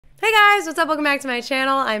guys, what's up? Welcome back to my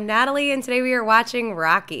channel. I'm Natalie, and today we are watching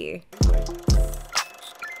Rocky.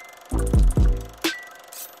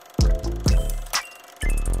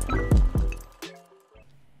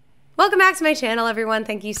 Welcome back to my channel, everyone.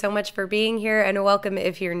 Thank you so much for being here, and welcome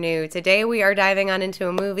if you're new. Today we are diving on into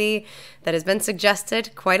a movie that has been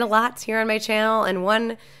suggested quite a lot here on my channel, and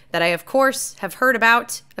one that I, of course, have heard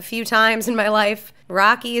about a few times in my life.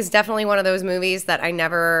 Rocky is definitely one of those movies that I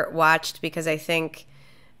never watched because I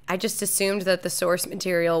just assumed that the source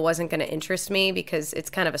material wasn't going to interest me because it's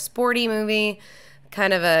kind of a sporty movie,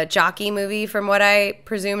 kind of a jockey movie from what I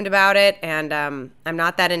presumed about it, and I'm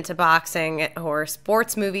not that into boxing or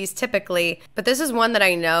sports movies typically, but this is one that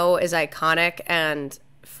I know is iconic and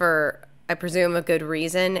for, I presume, a good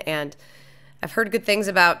reason, and I've heard good things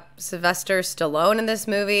about Sylvester Stallone in this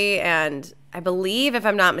movie, and I believe, if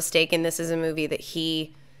I'm not mistaken, this is a movie that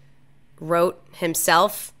he wrote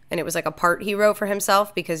himself, and it was like a part he wrote for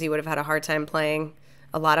himself because he would have had a hard time playing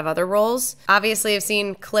a lot of other roles. Obviously, I've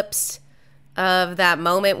seen clips of that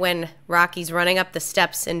moment when Rocky's running up the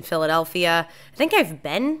steps in Philadelphia. I think I've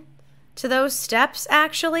been to those steps,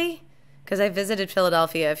 actually, because I visited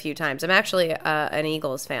Philadelphia a few times. I'm actually an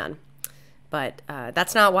Eagles fan. But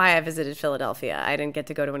that's not why I visited Philadelphia. I didn't get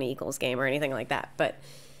to go to an Eagles game or anything like that. But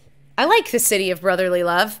I like the city of brotherly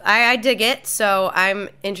love. I dig it. So I'm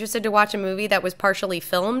interested to watch a movie that was partially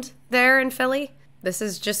filmed there in Philly. This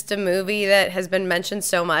is just a movie that has been mentioned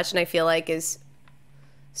so much and I feel like is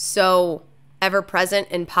so ever present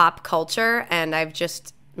in pop culture. And I've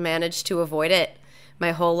just managed to avoid it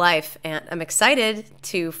my whole life. And I'm excited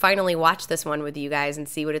to finally watch this one with you guys and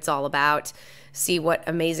see what it's all about. See what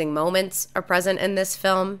amazing moments are present in this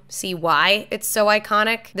film, see why it's so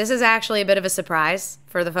iconic. This is actually a bit of a surprise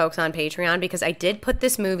for the folks on Patreon because I did put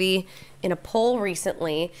this movie in a poll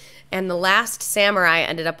recently, and The Last Samurai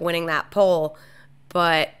ended up winning that poll,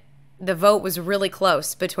 but the vote was really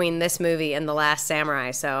close between this movie and The Last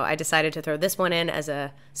Samurai, so I decided to throw this one in as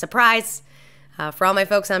a surprise for all my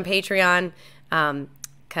folks on Patreon.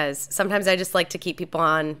 Because sometimes I just like to keep people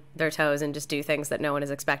on their toes and just do things that no one is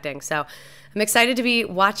expecting. So I'm excited to be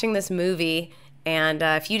watching this movie. And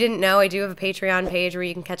if you didn't know, I do have a Patreon page where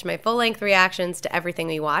you can catch my full-length reactions to everything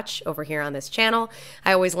we watch over here on this channel.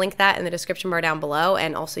 I always link that in the description bar down below.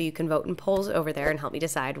 And also you can vote in polls over there and help me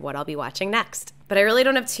decide what I'll be watching next. But I really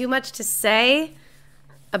don't have too much to say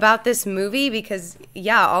about this movie because,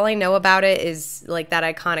 yeah, all I know about it is like that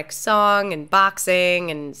iconic song and boxing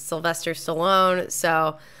and Sylvester Stallone.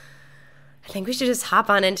 So I think we should just hop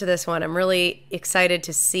on into this one. I'm really excited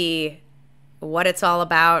to see what it's all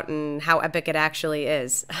about and how epic it actually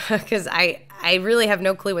is because I really have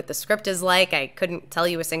no clue what the script is like. I couldn't tell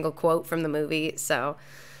you a single quote from the movie, so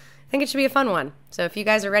I think it should be a fun one. So if you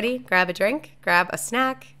guys are ready, grab a drink, grab a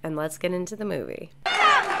snack, and let's get into the movie.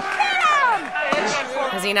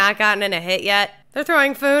 Has he not gotten in a hit yet? They're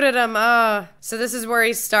throwing food at him. So this is where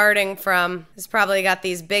he's starting from. He's probably got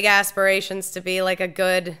these big aspirations to be like a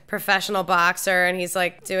good professional boxer, and he's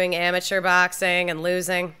like doing amateur boxing and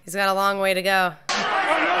losing. He's got a long way to go.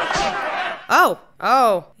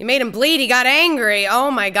 Oh, you made him bleed. He got angry.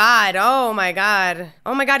 Oh my God. Oh my God.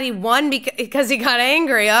 Oh my God, he won because he got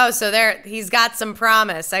angry. Oh, so there, he's got some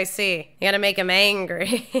promise. I see. You gotta make him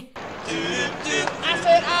angry. I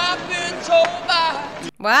said I've been told by.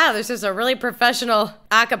 Wow, there's just a really professional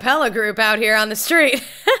a cappella group out here on the street.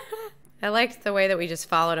 I liked the way that we just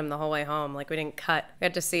followed him the whole way home. Like, we didn't cut. We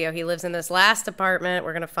got to see how he lives in this last apartment.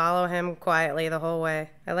 We're gonna follow him quietly the whole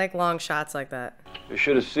way. I like long shots like that. You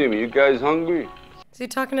should have seen me. You guys hungry? Is he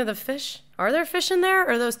talking to the fish? Are there fish in there?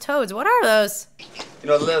 Or are those toads? What are those? You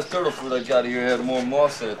know, the last turtle food I got here had more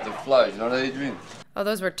moss in it than flies. You know that, Adrian? Oh,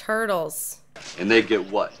 those were turtles. And they get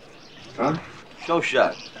what? Huh? Show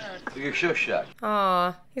shot. Your show shot.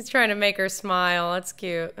 Aw, he's trying to make her smile. That's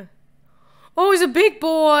cute. Oh, he's a big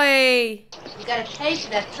boy. You gotta taste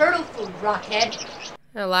that turtle food, Rockhead.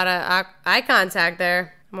 A lot of eye contact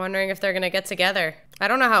there. I'm wondering if they're gonna get together. I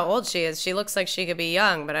don't know how old she is. She looks like she could be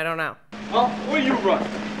young, but I don't know. Huh? Where you run?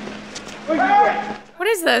 Where you run? What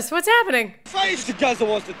is this? What's happening? Mr. Gazzo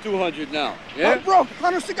wants the 200 now. Yeah? Bro,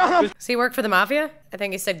 Does he work for the mafia? I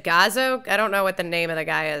think he said Gazzo. I don't know what the name of the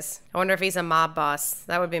guy is. I wonder if he's a mob boss.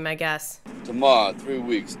 That would be my guess. Tomorrow, 3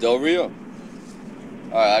 weeks. Del Rio? All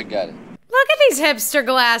right, I got it. Look at these hipster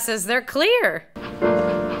glasses. They're clear.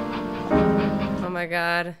 Oh my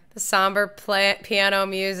God. The somber piano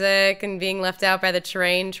music and being left out by the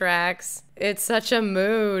train tracks. It's such a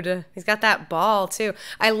mood. He's got that ball too.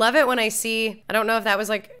 I love it when I see, I don't know if that was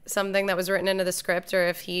like something that was written into the script or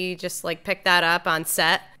if he just like picked that up on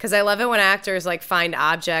set. Cause I love it when actors like find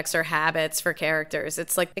objects or habits for characters.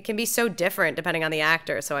 It's like, it can be so different depending on the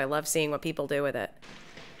actor. So I love seeing what people do with it.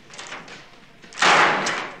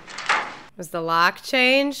 Was the lock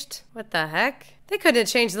changed? What the heck? They couldn't have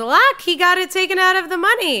changed the lock. He got it taken out of the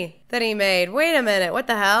money that he made. Wait a minute. What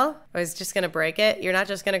the hell? I was just going to break it. You're not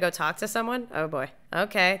just going to go talk to someone? Oh, boy.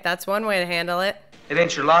 Okay. That's one way to handle it. It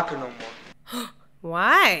ain't your locker no more.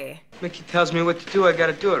 Why? Mickey tells me what to do. I got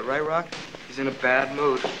to do it, right, Rock? He's in a bad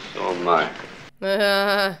mood. So am I.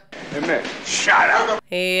 Hey, man, shut up.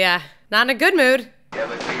 Yeah. Not in a good mood. You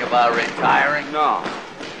ever think about retiring? No.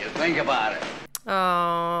 You think about it.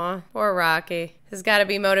 Aw, poor Rocky. There's got to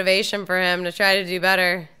be motivation for him to try to do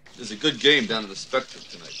better. There's a good game down at the Spectrum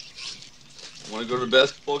tonight. Want to go to the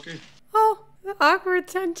basketball game? Oh, the awkward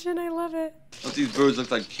tension. I love it. Don't these birds look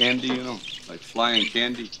like candy, you know? Like flying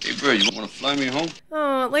candy? Hey, bird, you want to fly me home?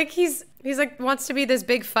 Oh, like he's like wants to be this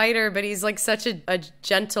big fighter, but he's like such a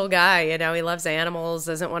gentle guy, you know? He loves animals,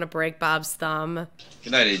 doesn't want to break Bob's thumb.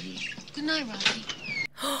 Good night, Adrian. Good night, Rocky.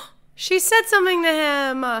 She said something to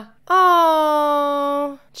him.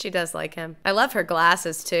 Oh, she does like him. I love her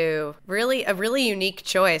glasses too. Really, a really unique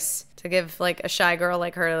choice to give like a shy girl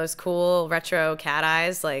like her those cool retro cat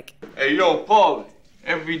eyes. Like, Hey, yo, Paul.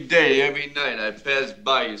 Every day, every night, I pass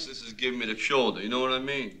by, your sister's giving me the shoulder. You know what I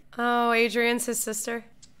mean? oh, Adrian's his sister.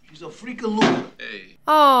 She's a freaking loser. Hey.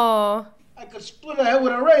 Oh, I could split her head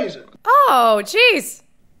with a razor. oh, jeez.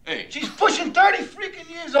 Hey. She's pushing 30 freaking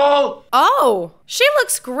years old. Oh, she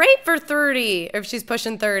looks great for 30. If she's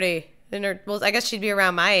pushing 30. In her, well, I guess she'd be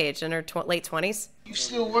around my age, in her late 20s. You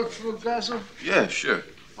still work for Gasso? Yeah, sure.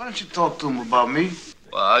 Why don't you talk to him about me?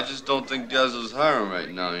 Well, I just don't think Gazzo's hiring right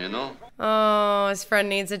now, you know? Oh, his friend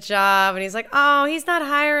needs a job, and he's like, oh, he's not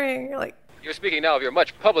hiring. You're like, You're speaking now of your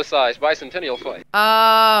much publicized bicentennial fight.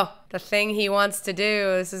 oh, the thing he wants to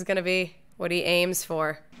do. This is going to be what he aims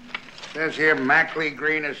for. Says here Mackley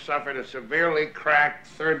Green has suffered a severely cracked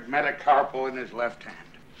third metacarpal in his left hand.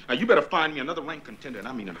 Now, you better find me another ranked contender, and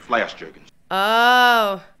I mean in the Flash Jergens.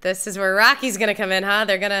 Oh, this is where Rocky's going to come in, huh?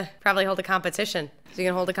 They're going to probably hold a competition. Is he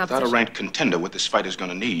going to hold a competition? Without a ranked contender, what this fighter's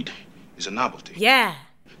gonna need is a novelty. Yeah.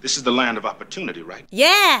 This is the land of opportunity, right?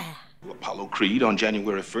 Yeah. Apollo Creed on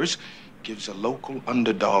January 1st gives a local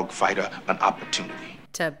underdog fighter an opportunity.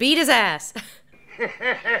 To beat his ass.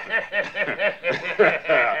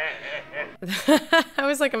 I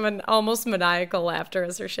was like almost maniacal laughter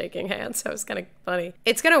as they're shaking hands. That was kind of funny.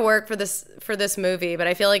 It's gonna work for this movie, but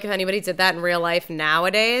I feel like if anybody did that in real life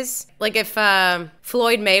nowadays, like if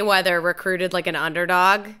Floyd Mayweather recruited like an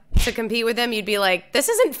underdog to compete with him, you'd be like, "This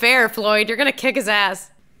isn't fair, Floyd. You're gonna kick his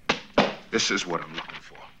ass." This is what I'm looking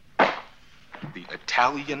for. The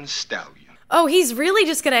Italian Stallion. Oh, he's really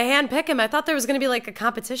just gonna handpick him. I thought there was gonna be like a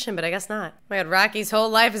competition, but I guess not. Oh my God, Rocky's whole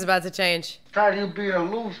life is about to change. Tired of you being a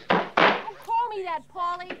loser. Call me that,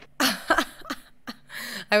 Paulie.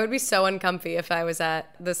 I would be so uncomfy if I was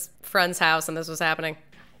at this friend's house and this was happening.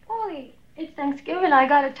 Paulie, it's Thanksgiving. I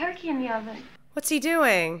got a turkey in the oven. What's he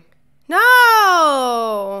doing?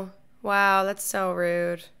 No! Wow, that's so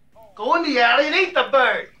rude. Go in the alley and eat the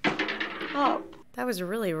bird. Oh. That was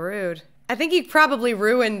really rude. I think he probably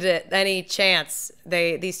ruined it any chance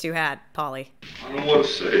these two had, Polly. I don't know what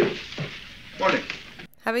to say. Funny.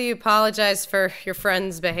 How about you apologize for your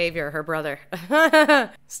friend's behavior, her brother?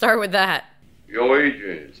 Start with that. Yo,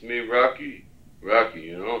 Adrian, it's me, Rocky. Rocky,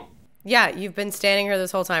 you know? Yeah, you've been standing here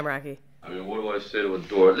this whole time, Rocky. I mean, what do I say to a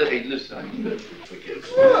door? Hey, listen,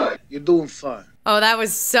 forget. You're doing fine. Oh, that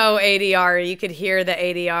was so ADR. You could hear the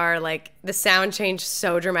ADR, like, the sound changed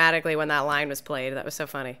so dramatically when that line was played. That was so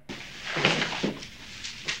funny.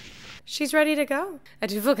 She's ready to go. I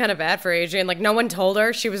do feel kind of bad for Adrian. Like, no one told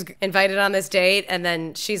her she was invited on this date, and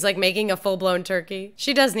then she's, like, making a full-blown turkey.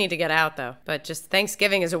 She does need to get out, though. But just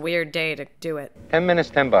Thanksgiving is a weird day to do it. 10 minutes,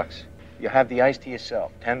 $10. You have the ice to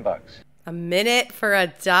yourself. $10. A minute for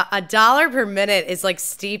a dollar per minute is, like,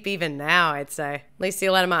 steep even now, I'd say. At least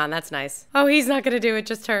you let him on. That's nice. Oh, he's not going to do it.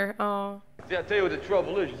 Just her. Oh. See, I tell you what the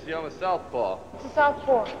trouble is. You see, I'm a southpaw. It's a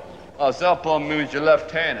southpaw. Oh, southpaw means you're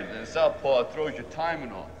left-handed, and southpaw throws your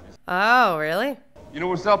timing off. Oh, really? You know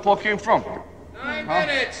where southpaw came from? 9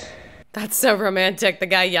 minutes. That's so romantic, the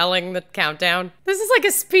guy yelling the countdown. This is like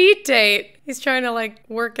a speed date. He's trying to, like,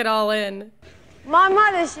 work it all in. My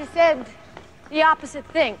mother, she said the opposite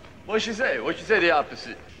thing. What'd she say? What'd she say the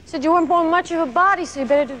opposite? Said you weren't born much of a body, so you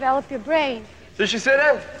better develop your brain. Did she say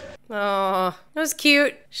that? Oh, that was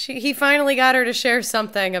cute. He finally got her to share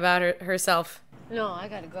something about herself. No, I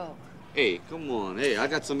gotta go. Hey, come on. Hey, I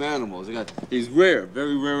got some animals. I got these rare,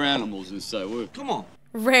 very rare animals inside. Come on.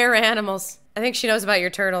 Rare animals. I think she knows about your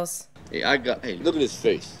turtles. Hey, hey, look at his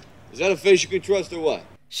face. Is that a face you can trust or what?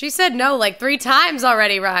 She said no like 3 times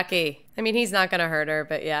already, Rocky. I mean, he's not gonna hurt her,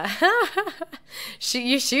 but yeah.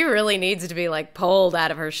 She really needs to be like pulled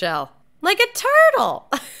out of her shell. Like a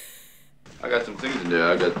turtle. I got some things in there.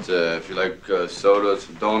 I got, if you like soda,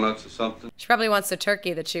 some donuts or something. She probably wants the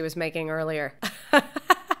turkey that she was making earlier.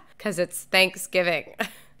 Because it's Thanksgiving.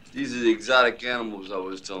 These are the exotic animals I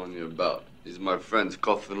was telling you about. These are my friends,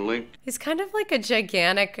 Cuff and Link. He's kind of like a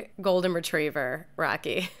gigantic golden retriever,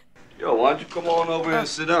 Rocky. Yo, why don't you come on over here and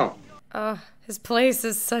sit down? His place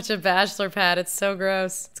is such a bachelor pad. It's so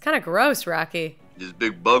gross. It's kind of gross, Rocky. There's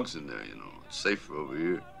big bugs in there, you know. It's safer over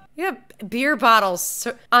here. You have beer bottles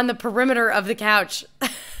on the perimeter of the couch.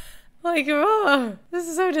 Like, oh, this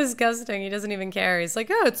is so disgusting. He doesn't even care. He's like,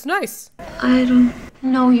 oh, it's nice. I don't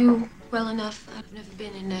know you well enough. I've never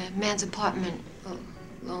been in a man's apartment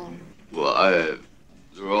alone. Well,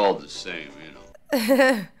 they're all the same, you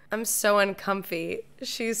know. I'm so uncomfy.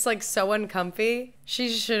 She's like so uncomfy. She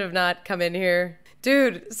should have not come in here.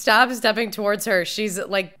 Dude, stop stepping towards her. She's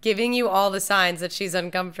like giving you all the signs that she's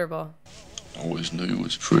uncomfortable. I always knew you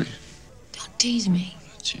was pretty. Don't tease me.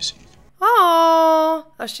 Teasing. Oh,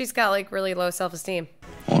 she's got like really low self-esteem.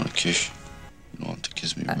 I want to kiss you. You don't have to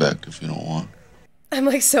kiss me back if you don't want. I'm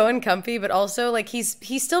like so uncomfy, but also like he's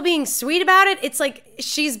still being sweet about it. It's like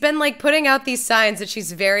she's been like putting out these signs that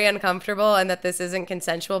she's very uncomfortable and that this isn't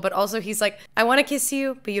consensual, but also he's like, I want to kiss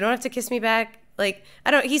you, but you don't have to kiss me back. Like,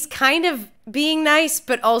 he's kind of being nice,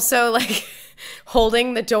 but also like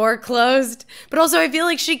holding the door closed. But also I feel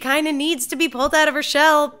like she kind of needs to be pulled out of her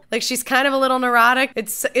shell. Like she's kind of a little neurotic.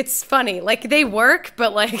 It's funny. Like they work,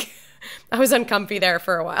 but like I was uncomfy there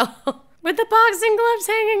for a while. With the boxing gloves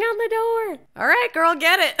hanging on the door. All right, girl,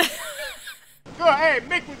 get it. Good. Hey,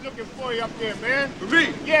 Mick was looking for you up there, man. For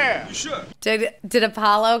me? Yeah. You sure? Did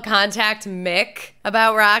Apollo contact Mick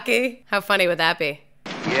about Rocky? How funny would that be?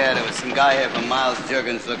 Yeah, there was some guy here from Miles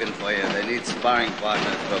Juergens looking for you. They need sparring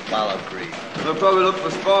partners for Apollo Creed. They'll probably look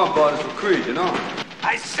for sparring partners for Creed, you know?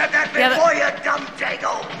 I said that before, you dumb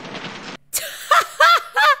dago.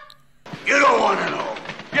 You don't want to know.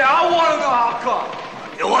 Yeah, I want to know how come.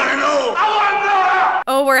 You want to know? I want to know how.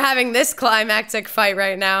 Oh, we're having this climactic fight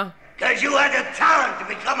right now. Because you had the talent to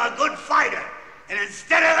become a good fighter. And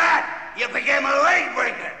instead of that, you became a leg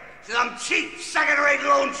breaker. Some cheap, second-rate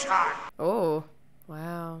loan shark. Oh,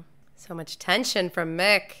 wow. So much tension from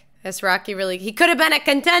Mick. This Rocky really... He could have been a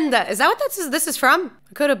contender. Is that what this is from?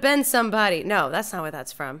 Could have been somebody. No, that's not what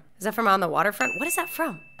that's from. Is that from On the Waterfront? What is that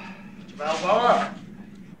from? Balboa.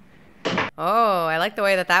 Oh, I like the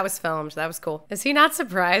way that was filmed. That was cool. Is he not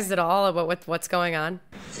surprised at all about what's going on?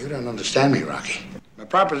 You don't understand me, Rocky. My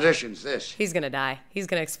proposition's this. He's gonna die. He's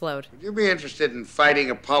gonna explode. Would you be interested in fighting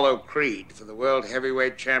Apollo Creed for the World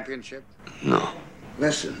Heavyweight Championship? No.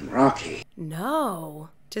 Listen, Rocky. No.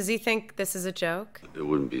 Does he think this is a joke? It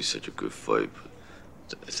wouldn't be such a good fight,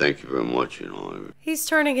 but thank you very much, you know. He's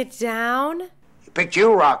turning it down? He picked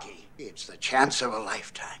you, Rocky. It's the chance of a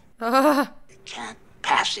lifetime. You can't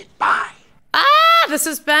pass it by. Ah, the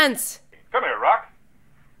suspense. Come here, Rock.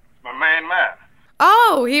 It's my main man.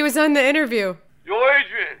 Oh, he was on the interview. Yo,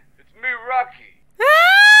 Adrian, it's me, Rocky.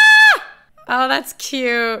 Ah! Oh, that's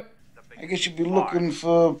cute. I guess you'd be looking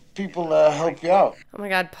for people to help you out. Oh my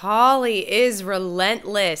God, Paulie is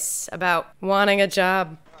relentless about wanting a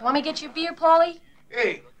job. Want me to get you a beer, Paulie?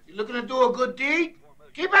 Hey, you looking to do a good deed?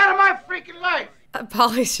 Keep out of my freaking life.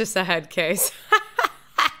 Paulie's just a head case.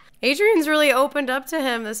 Adrian's really opened up to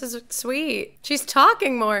him. This is sweet. She's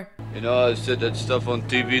talking more. You know, I said that stuff on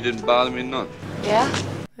TV didn't bother me none. Yeah?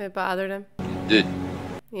 It bothered him. It did.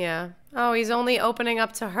 Yeah. Oh, he's only opening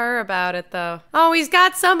up to her about it, though. Oh, he's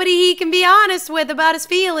got somebody he can be honest with about his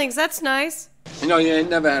feelings. That's nice. You know, you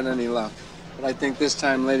ain't never had any luck. But I think this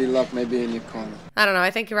time Lady Luck may be in your corner. I don't know.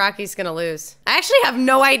 I think Rocky's gonna lose. I actually have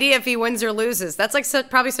no idea if he wins or loses. That's like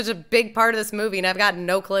probably such a big part of this movie, and I've got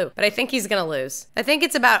no clue. But I think he's gonna lose. I think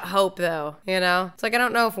it's about hope, though, you know? It's like I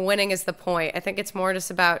don't know if winning is the point. I think it's more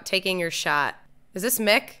just about taking your shot. Is this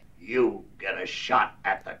Mick? You get a shot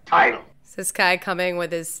at the title. Is this guy coming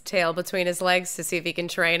with his tail between his legs to see if he can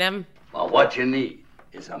train him? Well, what you need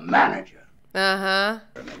is a manager. Uh-huh.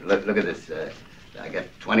 Look at this. I got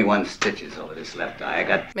 21 stitches over this left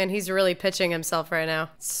eye. Man, he's really pitching himself right now.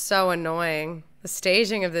 It's so annoying. The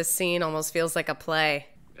staging of this scene almost feels like a play.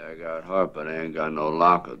 I got heart, but I ain't got no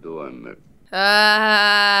locker, do I, Mick?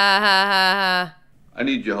 I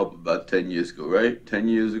need your help about 10 years ago, right? 10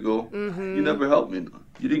 years ago? Mm-hmm. You never helped me.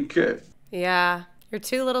 You didn't care. Yeah. You're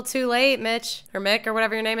too little too late, Mitch. Or Mick, or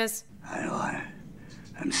whatever your name is. I know.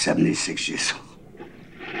 I'm 76 years old.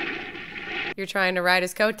 You're trying to ride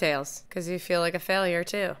his coattails because you feel like a failure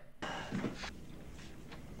too.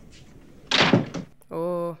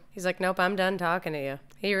 Ooh, he's like, nope, I'm done talking to you.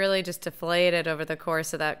 He really just deflated over the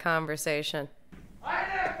course of that conversation. I ain't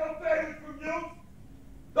asked no favors from you.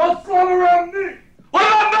 Don't slow around me. What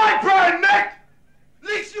about my pride, Nick? At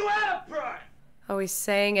least you had a pride. Oh, he's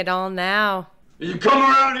saying it all now. You come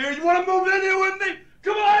around here, you want to move in here with me?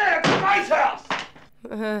 Come on in, it's a nice house.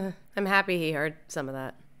 I'm happy he heard some of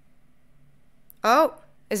that. Oh,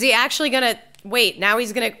 is he actually gonna, wait, now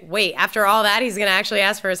he's gonna, wait, after all that, he's gonna actually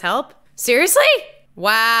ask for his help? Seriously?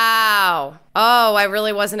 Wow. Oh, I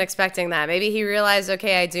really wasn't expecting that. Maybe he realized,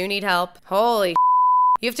 okay, I do need help. Holy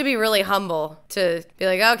you have to be really humble to be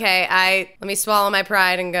like, okay, let me swallow my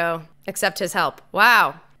pride and go accept his help.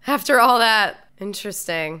 Wow. After all that,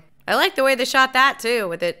 interesting. I like the way they shot that too,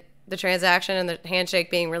 with it, the transaction and the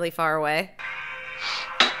handshake being really far away.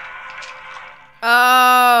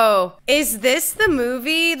 Oh, is this the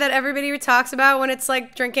movie that everybody talks about when it's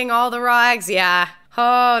like drinking all the raw eggs? Yeah.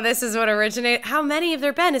 Oh, this is what originated. How many have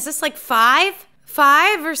there been? Is this like 5?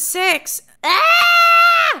 5 or 6?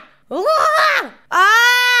 Ah!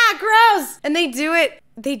 Ah, gross. And they do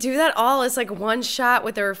that all as like one shot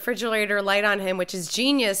with the refrigerator light on him, which is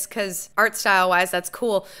genius because art style wise, that's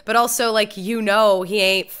cool. But also like, he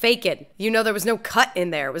ain't faking. There was no cut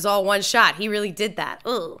in there. It was all one shot. He really did that.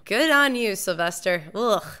 Ugh. Good on you, Sylvester.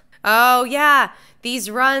 Ugh. Oh yeah,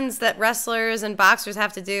 these runs that wrestlers and boxers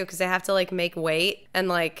have to do because they have to like make weight and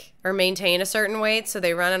like, or maintain a certain weight. So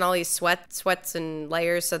they run in all these sweats and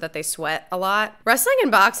layers so that they sweat a lot. Wrestling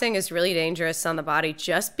and boxing is really dangerous on the body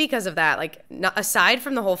just because of that. Like aside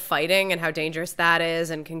from the whole fighting and how dangerous that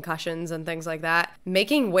is and concussions and things like that,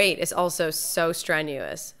 making weight is also so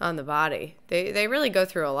strenuous on the body. They really go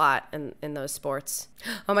through a lot in those sports.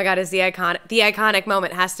 Oh my God, the iconic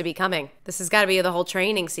moment has to be coming. This has got to be the whole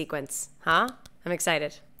training sequence, huh? I'm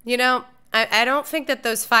excited. I don't think that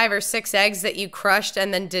those 5 or 6 eggs that you crushed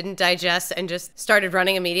and then didn't digest and just started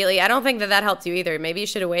running immediately, I don't think that helped you either. Maybe you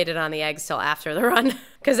should have waited on the eggs till after the run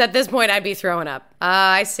because at this point I'd be throwing up.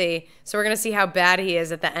 I see. So we're going to see how bad he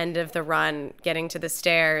is at the end of the run getting to the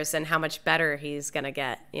stairs and how much better he's going to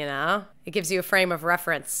get, It gives you a frame of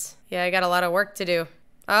reference. Yeah, I got a lot of work to do.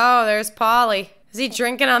 Oh, there's Paulie. Is he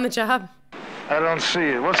drinking on the job? I don't see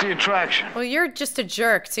it. What's the attraction? Well, you're just a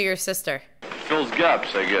jerk to your sister. Fills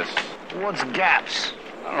gaps, I guess. What's gaps?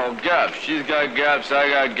 I don't know, gaps. She's got gaps, I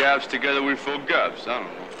got gaps. Together we fill gaps. I don't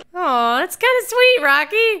know. Oh, that's kind of sweet,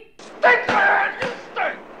 Rocky. Stink, man! You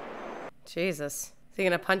stink! Jesus. Is he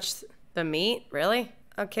gonna punch the meat? Really?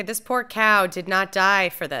 Okay, this poor cow did not die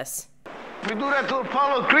for this. If we do that to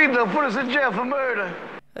Apollo Creed, they'll put us in jail for murder.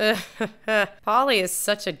 Paulie is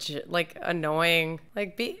such a, annoying.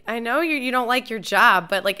 I know you don't like your job,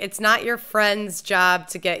 but, it's not your friend's job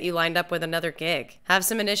to get you lined up with another gig. Have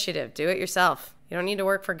some initiative. Do it yourself. You don't need to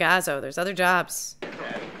work for Gazzo. There's other jobs.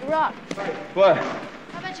 Rock. What?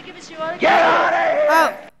 How about you give us your autograph? Get out of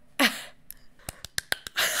here!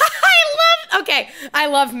 Oh. I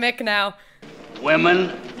love Mick now.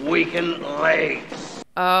 Women weaken legs.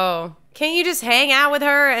 Oh. Can't you just hang out with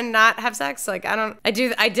her and not have sex? I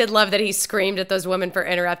did love that he screamed at those women for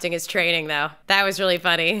interrupting his training, though. That was really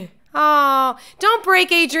funny. Oh, don't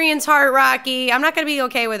break Adrian's heart, Rocky. I'm not gonna be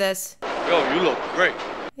okay with this. Yo, you look great.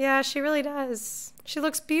 Yeah, she really does. She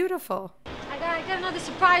looks beautiful. I got another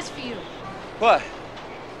surprise for you. What?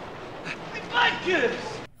 My kids!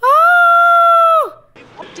 Oh!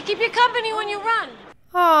 To keep you company when you run.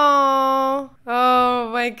 Oh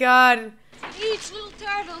my God. He eats little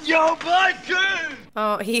turtles. Yo, my kids!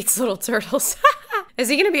 Oh, he eats little turtles. Is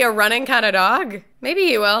he gonna be a running kind of dog? Maybe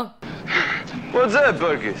he will. What's that,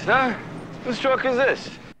 Burgess, huh? Whose truck is this?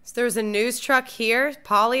 So there's a news truck here.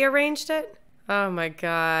 Polly arranged it. Oh my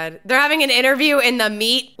God. They're having an interview in the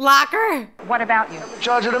meat locker. What about you? In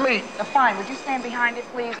charge of the meat. Fine, would you stand behind it,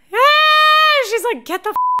 please? She's like, get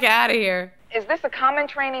the out of here. Is this a common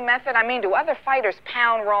training method? I mean, do other fighters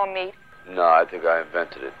pound raw meat? No, I think I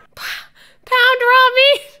invented it. Pound raw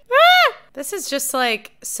meat. This is just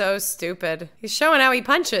so stupid. He's showing how he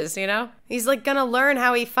punches, He's gonna learn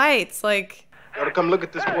how he fights. Gotta come look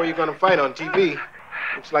at this boy you're gonna fight on TV.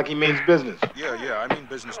 Looks like he means business. Yeah, I mean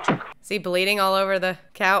business too. Is he bleeding all over the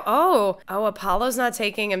cow? Oh, Apollo's not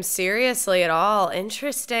taking him seriously at all.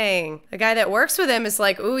 Interesting. The guy that works with him is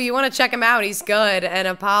like, ooh, you want to check him out? He's good. And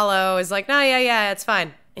Apollo is like, no, yeah, it's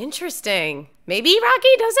fine. Interesting. Maybe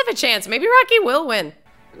Rocky does have a chance. Maybe Rocky will win.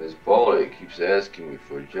 And this Paulie keeps asking me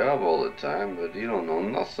for a job all the time, but he don't know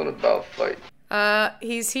nothing about fighting.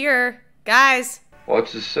 He's here. Guys.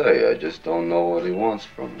 What's to say? I just don't know what he wants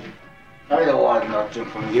from me. I don't want nothing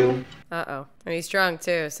from you. Uh-oh. And he's drunk,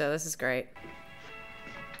 too, so this is great.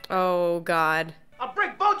 Oh, God. I'll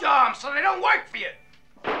break both your arms so they don't work for you.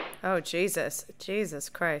 Oh, Jesus. Jesus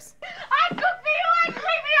Christ. I cook for you, I clean for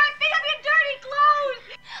you, I pick up your dirty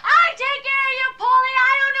clothes. I take care of you, Paulie.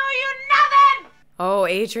 I don't owe you nothing. Oh,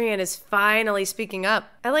 Adrian is finally speaking up.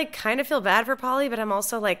 I, like, kind of feel bad for Polly, but I'm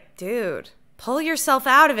also like, dude, pull yourself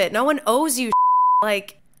out of it. No one owes you.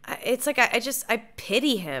 Like, it's like I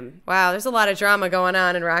pity him. Wow, there's a lot of drama going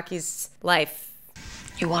on in Rocky's life.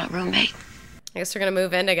 You want a roommate? I guess they're gonna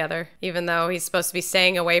move in together, even though he's supposed to be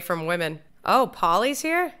staying away from women. Oh, Polly's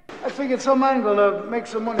here? I figured some man gonna make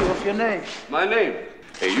some money off your name. My name?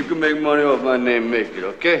 Hey, you can make money off my name, make it,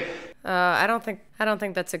 okay? I don't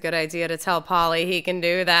think that's a good idea to tell Polly he can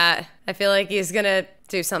do that. I feel like he's gonna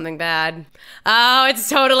do something bad. Oh, it's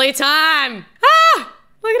totally time! Ah!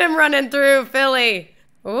 Look at him running through Philly.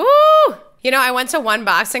 Ooh! You know, I went to one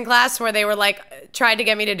boxing class where they were like, tried to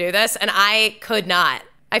get me to do this, and I could not.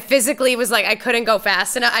 I physically was like, I couldn't go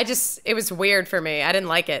fast enough. It was weird for me. I didn't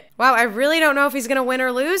like it. Wow, I really don't know if he's gonna win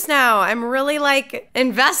or lose now. I'm really like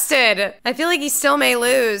invested. I feel like he still may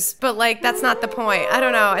lose, but like, that's not the point. I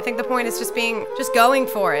don't know. I think the point is just going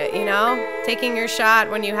for it, you know? Taking your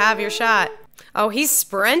shot when you have your shot. Oh, he's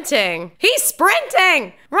sprinting. He's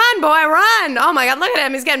sprinting! Run, boy, run! Oh my God, look at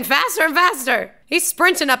him. He's getting faster and faster. He's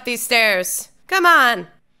sprinting up these stairs. Come on.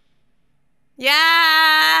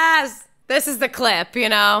 Yes! This is the clip, you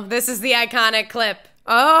know? This is the iconic clip.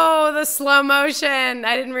 Oh, the slow motion.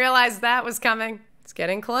 I didn't realize that was coming. It's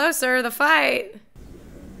getting closer, the fight.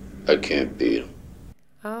 I can't beat him.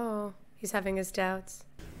 Oh, he's having his doubts.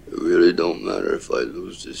 It really don't matter if I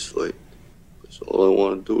lose this fight. Because all I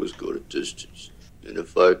want to do is go the distance. And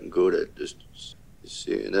if I can go that distance, you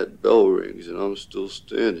see, and that bell rings and I'm still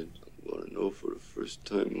standing, I'm going to know for the first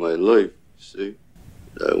time in my life, see,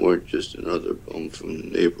 that I weren't just another bum from the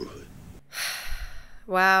neighborhood.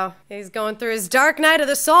 Wow, he's going through his dark night of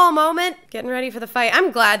the soul moment, getting ready for the fight.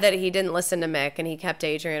 I'm glad that he didn't listen to Mick and he kept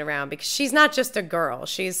Adrian around because she's not just a girl.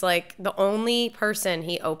 She's like the only person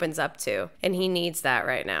he opens up to, and he needs that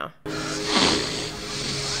right now.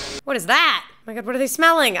 What is that? Oh my God, what are they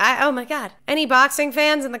smelling? Oh my God. Any boxing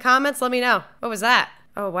fans in the comments, let me know. What was that?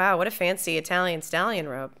 Oh wow, what a fancy Italian stallion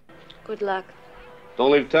robe. Good luck.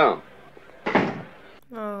 Don't leave town.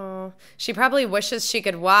 Oh, she probably wishes she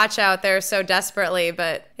could watch out there so desperately,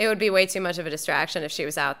 but it would be way too much of a distraction if she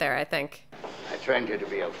was out there, I think. I trained you to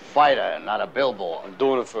be a fighter and not a billboard. I'm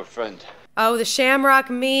doing it for a friend. Oh, the Shamrock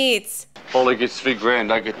meets. Paulie gets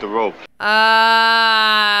 $3,000, I get the rope.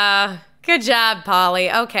 Good job,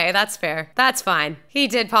 Polly. Okay, that's fair. That's fine. He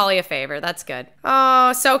did Polly a favor. That's good.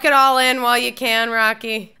 Oh, soak it all in while you can,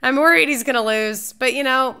 Rocky. I'm worried he's gonna lose, but you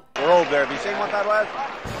know. Robe there. Have you seen what that was?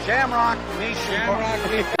 Shamrock, me,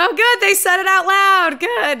 Shamrock, me. Oh, good. They said it out loud.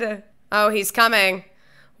 Good. Oh, he's coming.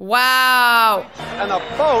 Wow. And a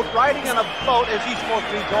boat, riding in a boat. Is he supposed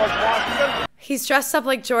to be George Washington? He's dressed up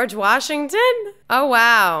like George Washington? Oh,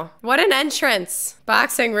 wow. What an entrance.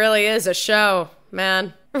 Boxing really is a show,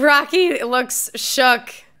 man. Rocky looks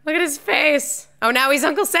shook. Look at his face. Oh, now he's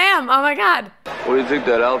Uncle Sam. Oh my God. What do you think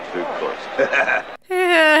that outfit cost?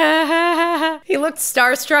 He looked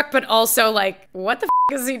starstruck, but also like, what the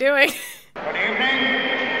f is he doing? Good evening.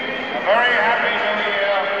 A very happy New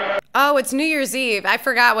Year. Oh, it's New Year's Eve. I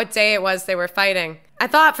forgot what day it was they were fighting. I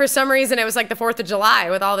thought for some reason it was like the 4th of July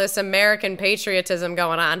with all this American patriotism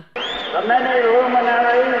going on. The many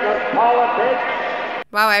luminaries of politics.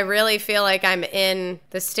 Wow, I really feel like I'm in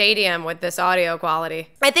the stadium with this audio quality.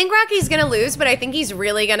 I think Rocky's gonna lose, but I think he's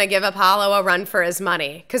really gonna give Apollo a run for his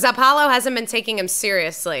money because Apollo hasn't been taking him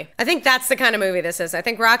seriously. I think that's the kind of movie this is. I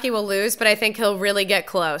think Rocky will lose, but I think he'll really get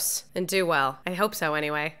close and do well. I hope so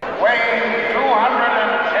anyway. Weighing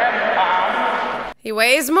 210 pounds. He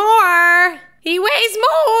weighs more. He weighs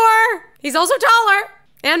more. He's also taller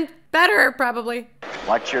and better, probably.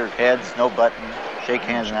 Watch your heads, no button. Shake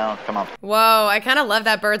hands now. Come on. Whoa, I kind of love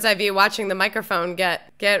that bird's eye view watching the microphone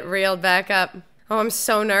get reeled back up. Oh, I'm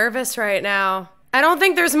so nervous right now. I don't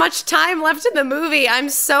think there's much time left in the movie. I'm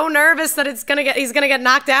so nervous that he's gonna get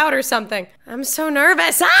knocked out or something. I'm so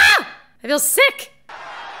nervous. Ah! I feel sick. Hey,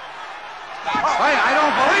 I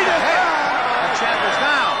don't believe it. Hey, the champ is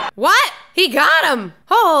down. What? He got him.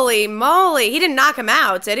 Holy moly. He didn't knock him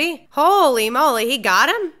out, did he? Holy moly, he got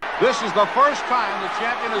him? This is the first time the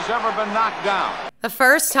champion has ever been knocked down. The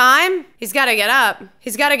first time? He's got to get up.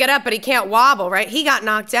 He's got to get up, but he can't wobble, right? He got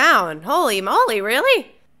knocked down. Holy moly,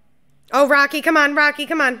 really? Oh, Rocky, come on, Rocky,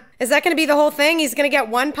 come on. Is that going to be the whole thing? He's going to get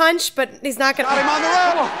one punch, but he's not going to... Got him on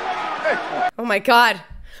the rope. Oh, my God.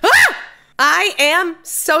 Ah! I am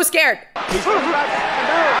so scared.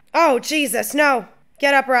 Oh, Jesus, no.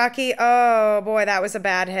 Get up, Rocky. Oh, boy, that was a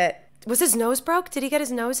bad hit. Was his nose broke? Did he get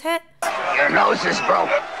his nose hit? Your nose is broke.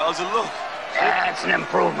 How's it look? That's an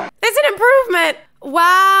improvement. It's an improvement.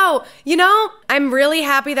 Wow. You know, I'm really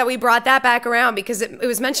happy that we brought that back around because it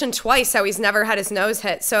was mentioned twice how he's never had his nose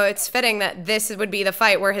hit. So it's fitting that this would be the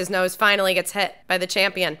fight where his nose finally gets hit by the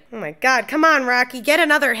champion. Oh my God. Come on, Rocky. Get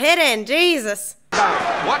another hit in. Jesus.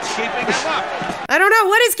 What's keeping him up? I don't know.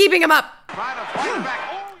 What is keeping him up?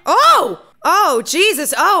 Oh! Oh,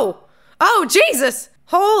 Jesus. Oh. Oh, Jesus.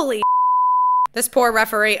 Holy this poor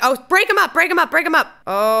referee. Oh, break him up, break him up, break him up.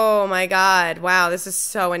 Oh my God. Wow, this is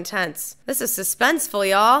so intense. This is suspenseful,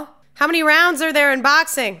 y'all. How many rounds are there in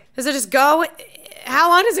boxing? Does it just go? How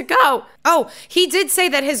long does it go? Oh, he did say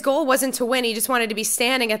that his goal wasn't to win. He just wanted to be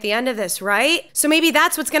standing at the end of this, right? So maybe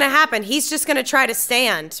that's what's gonna happen. He's just gonna try to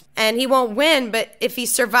stand and he won't win, but if he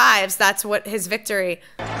survives, that's what his victory.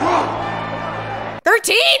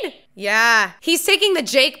 13? Yeah. He's taking the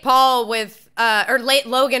Jake Paul with or late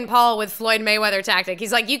Logan Paul with Floyd Mayweather tactic.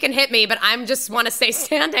 He's like, you can hit me, but I'm just want to stay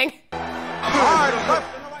standing.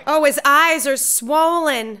 Oh, his eyes are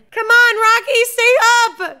swollen. Come on, Rocky, stay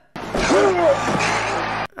up.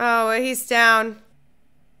 Oh, he's down.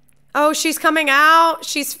 Oh, she's coming out.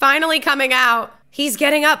 She's finally coming out. He's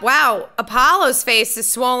getting up. Wow, Apollo's face is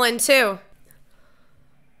swollen too.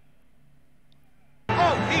 The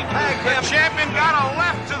champion got a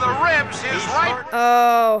left to the ribs. His right.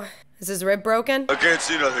 Oh. Is his rib broken? I can't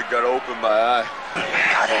see nothing. Gotta open my eye.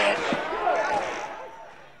 Cut it.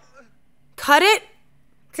 Cut it?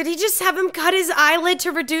 Did he just have him cut his eyelid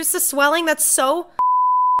to reduce the swelling? That's so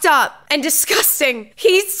up and disgusting.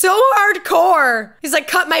 He's so hardcore. He's like,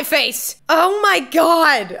 cut my face. Oh my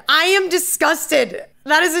God. I am disgusted.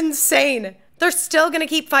 That is insane. They're still gonna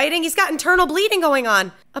keep fighting. He's got internal bleeding going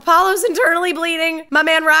on. Apollo's internally bleeding. My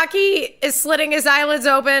man Rocky is slitting his eyelids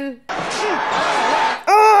open.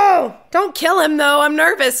 Oh, don't kill him though. I'm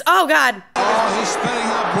nervous. Oh God. Oh, he's spitting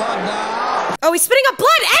up blood now. Oh, he's spitting up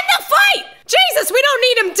blood. End the fight. Jesus, we don't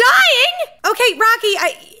need him dying. Okay, Rocky,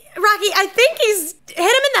 I think he's hit him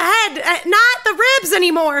in the head, not the ribs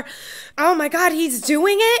anymore. Oh my God, he's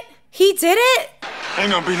doing it. He did it.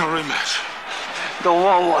 Ain't gonna be no rematch. Don't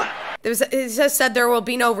want one. It just said there will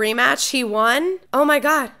be no rematch. He won. Oh my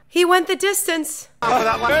God, he went the distance. What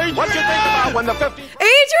you think about when the 50?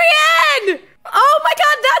 Adrian! Oh my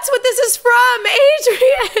God, that's what this is from.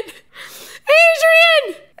 Adrian!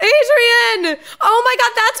 Adrian! Oh my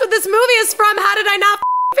God, that's what this movie is from. How did I not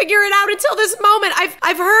figure it out until this moment?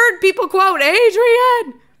 I've heard people quote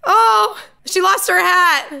Adrian. Oh, she lost her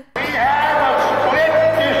hat. We have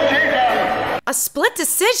a split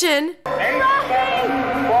decision?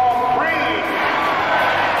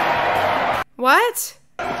 What?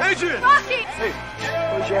 Adrian! Rocky! Hey,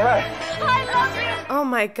 where's your hat? I love you! Oh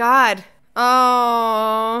my God.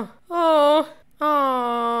 Oh,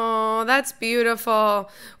 that's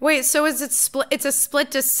beautiful. Wait, so is it split? It's a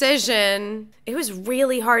split decision. It was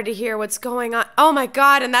really hard to hear what's going on. Oh my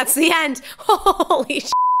God, and that's the end. Holy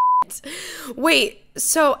shit. Wait,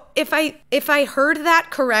 so if I heard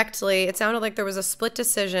that correctly, it sounded like there was a split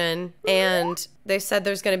decision and they said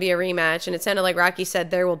there's going to be a rematch, and it sounded like Rocky said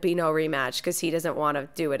there will be no rematch because he doesn't want to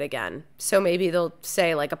do it again. So maybe they'll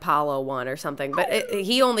say like Apollo won or something, but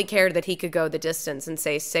he only cared that he could go the distance and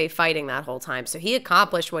stay fighting that whole time. So he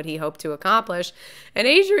accomplished what he hoped to accomplish, and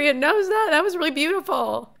Adrian knows that. That was really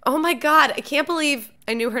beautiful. Oh my God, I can't believe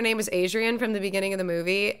I knew her name was Adrian from the beginning of the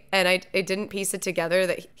movie, and I didn't piece it together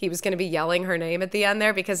that he was going to be yelling her name at the end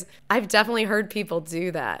there, because I've definitely heard people do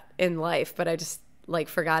that in life, but I just like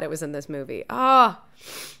forgot it was in this movie. Oh,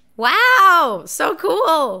 wow. So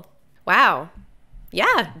cool. Wow.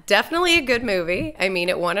 Yeah, definitely a good movie. I mean,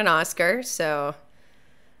 it won an Oscar, so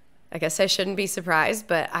I guess I shouldn't be surprised,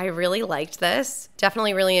 but I really liked this.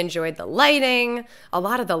 Definitely really enjoyed the lighting, a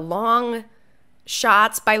lot of the long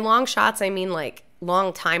shots. By long shots, I mean like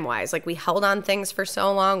long time-wise. Like we held on things for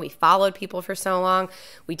so long. We followed people for so long.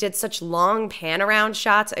 We did such long pan-around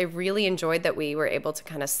shots. I really enjoyed that we were able to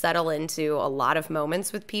kind of settle into a lot of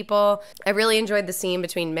moments with people. I really enjoyed the scene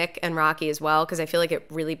between Mick and Rocky as well, because I feel like it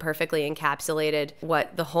really perfectly encapsulated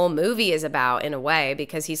what the whole movie is about in a way,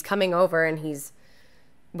 because he's coming over and he's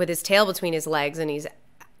with his tail between his legs and he's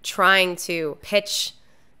trying to pitch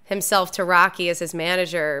himself to Rocky as his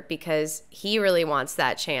manager because he really wants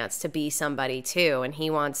that chance to be somebody too, and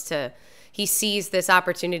he sees this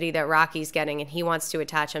opportunity that Rocky's getting and he wants to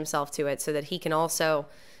attach himself to it so that he can also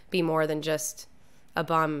be more than just a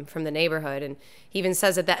bum from the neighborhood. And he even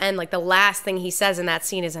says at the end, like the last thing he says in that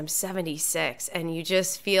scene is, "I'm 76," and you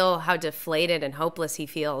just feel how deflated and hopeless he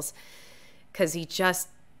feels. because he just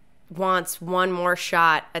wants one more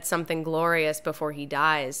shot at something glorious before he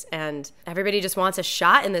dies. And everybody just wants a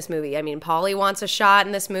shot in this movie. I mean, Paulie wants a shot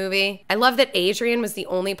in this movie. I love that Adrian was the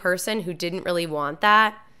only person who didn't really want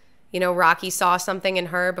that. You know, Rocky saw something in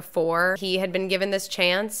her before he had been given this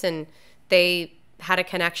chance, and they had a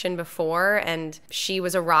connection before, and she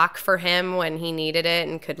was a rock for him when he needed it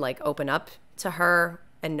and could like open up to her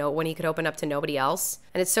and know when he could open up to nobody else.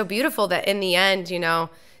 And it's so beautiful that in the end, you know,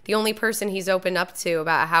 the only person he's opened up to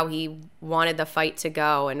about how he wanted the fight to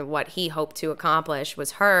go and what he hoped to accomplish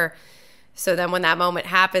was her. So then when that moment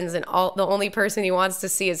happens and the only person he wants to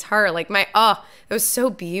see is her, like it was so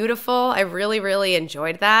beautiful. I really, really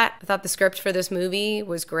enjoyed that. I thought the script for this movie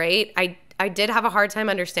was great. I did have a hard time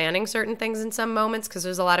understanding certain things in some moments because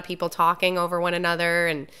there's a lot of people talking over one another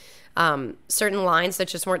and certain lines that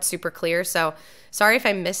just weren't super clear. So sorry if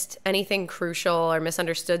I missed anything crucial or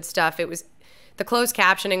misunderstood stuff. The closed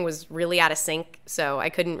captioning was really out of sync, so I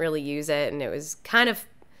couldn't really use it, and it was kind of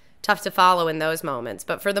tough to follow in those moments.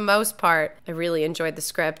 But for the most part, I really enjoyed the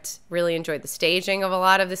script, really enjoyed the staging of a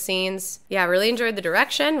lot of the scenes. Yeah, really enjoyed the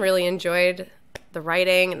direction, really enjoyed the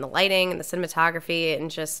writing and the lighting and the cinematography, and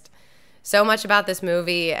just so much about this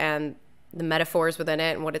movie and the metaphors within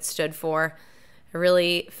it and what it stood for. I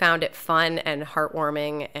really found it fun and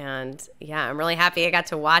heartwarming, and yeah, I'm really happy I got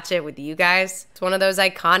to watch it with you guys. It's one of those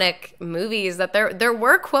iconic movies that there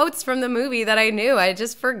were quotes from the movie that I knew. I had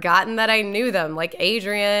just forgotten that I knew them, like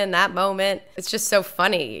Adrian, that moment. It's just so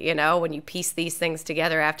funny, you know, when you piece these things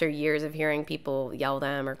together after years of hearing people yell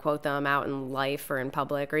them or quote them out in life or in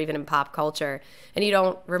public or even in pop culture, and you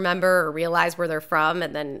don't remember or realize where they're from,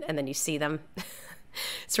 and then you see them.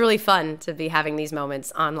 It's really fun to be having these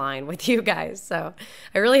moments online with you guys. So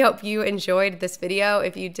I really hope you enjoyed this video.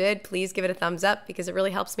 If you did, please give it a thumbs up because it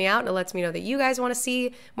really helps me out and it lets me know that you guys want to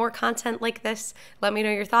see more content like this. Let me know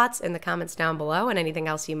your thoughts in the comments down below and anything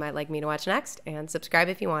else you might like me to watch next, and subscribe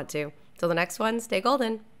if you want to. Till the next one, stay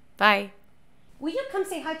golden. Bye. Will you come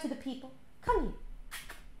say hi to the people? Come here.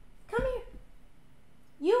 Come here.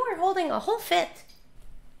 You are holding a whole fit.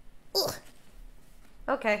 Ugh.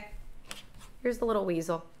 Okay. Here's the little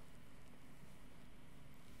weasel.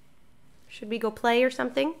 Should we go play or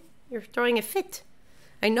something? You're throwing a fit.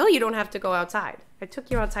 I know you don't have to go outside. I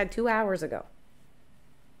took you outside 2 hours ago.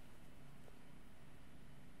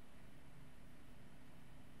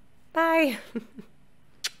 Bye.